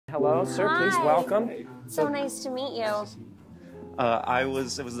Hello, sir. Hi. Please welcome. So nice to meet you. It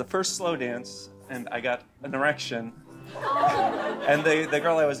was the first slow dance, and I got an erection. And the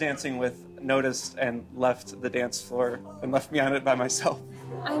girl I was dancing with noticed and left the dance floor and left me on it by myself.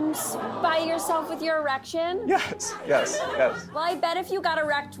 By yourself with your erection? Yes. Well, I bet if you got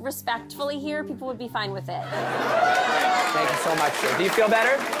erect respectfully here, people would be fine with it. Thank you so much, sir. Do you feel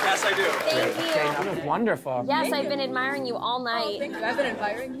better? Yes, I do. Thank you. Okay, that was wonderful. Yes, I've been admiring you all night. Oh, thank you. I've been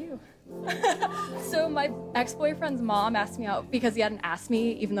admiring you. So my ex-boyfriend's mom asked me out because he hadn't asked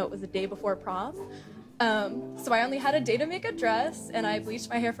me, even though it was the day before prom. So I only had a day to make a dress, and I bleached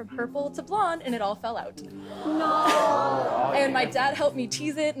my hair from purple to blonde, and it all fell out. No. And my dad helped me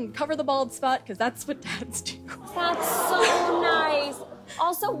tease it and cover the bald spot, because that's what dads do. That's so nice.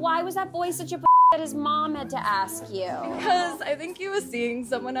 Also, why was that boy such a that his mom had to ask you? Because I think he was seeing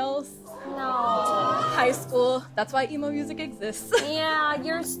someone else. No. High school. That's why emo music exists. Yeah,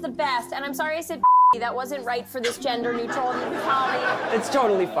 you're the best. And I'm sorry I said that wasn't right for this gender-neutral poly. It's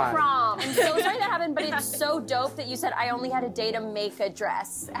totally fine. Prom. I'm so sorry that happened, but it's so dope that you said I only had a day to make a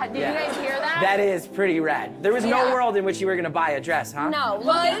dress. Did you guys hear that? That is pretty rad. There was no world in which you were going to buy a dress, huh? No.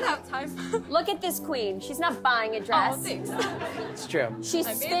 Well, I didn't have time. Look at this queen. She's not buying a dress. Oh, thanks. It's true. She's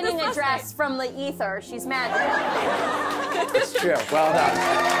I made spinning this a last dress night. from the ether. She's magic. It's true. Well done.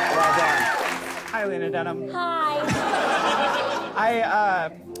 Well done. Hi, Lena Dunham. Hi.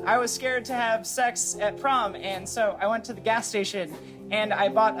 I was scared to have sex at prom, and so I went to the gas station, and I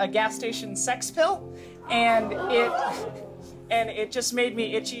bought a gas station sex pill, and it just made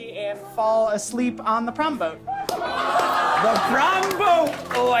me itchy and fall asleep on the prom boat. The prom boat!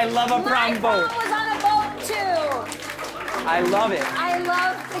 Oh, I love a prom boat. My prom was on a boat, too. I love it. I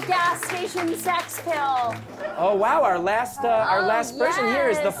love the gas station sex pill. Oh, wow. Our last person here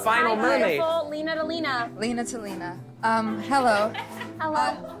is the final mermaid. Beautiful. Lena to Lena. Lena to Lena. Hello.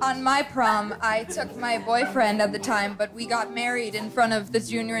 Hello. On my prom, I took my boyfriend at the time, but we got married in front of the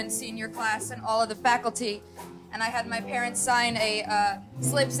junior and senior class and all of the faculty. And I had my parents sign a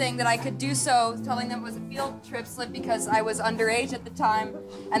slip saying that I could do so, telling them it was a field trip slip because I was underage at the time.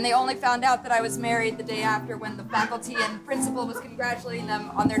 And they only found out that I was married the day after when the faculty and principal was congratulating them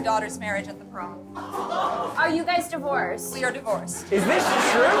on their daughter's marriage at the prom. Are you guys divorced? We are divorced. Is this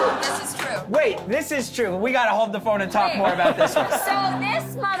true? This is true. Wait, this is true. We got to hold the phone and talk more about this one. So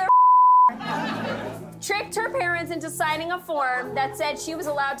this mother tricked her parents into signing a form that said she was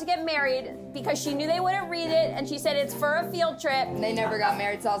allowed to get married because she knew they wouldn't read it, and she said it's for a field trip. And they never got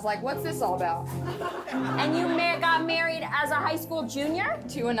married, so I was like, what's this all about? And you got married as a high school junior?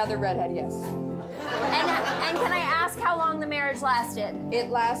 To another redhead, yes. And can I ask how long the marriage lasted?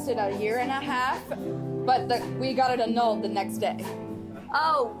 It lasted a year and a half, but we got it annulled the next day.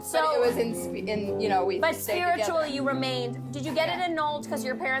 Oh, so But it was we But stayed spiritually, together. you remained. Did you get it annulled because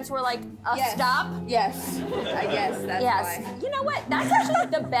your parents were like, Yes. stop? Yes, I guess that's Yes. why. You know what? That's actually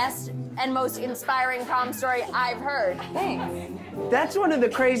the best and most inspiring prom story I've heard. Thanks. That's one of the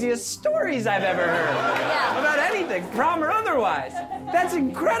craziest stories I've ever heard. Yeah. About anything, prom or otherwise. That's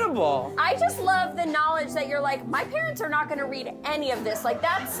incredible. I just love the knowledge that you're like, my parents are not going to read any of this. Like,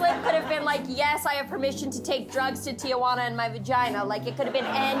 that slip could have been like, yes, I have permission to take drugs to Tijuana in my vagina. Like, it could have been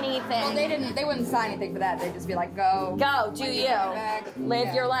anything. Well, they wouldn't sign anything for that. They'd just be like, go. Go, do you.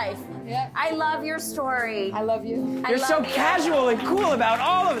 Live your life. Yeah. I love your story. I love you. You're so casual and cool about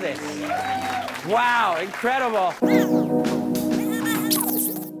all of this. Wow, incredible.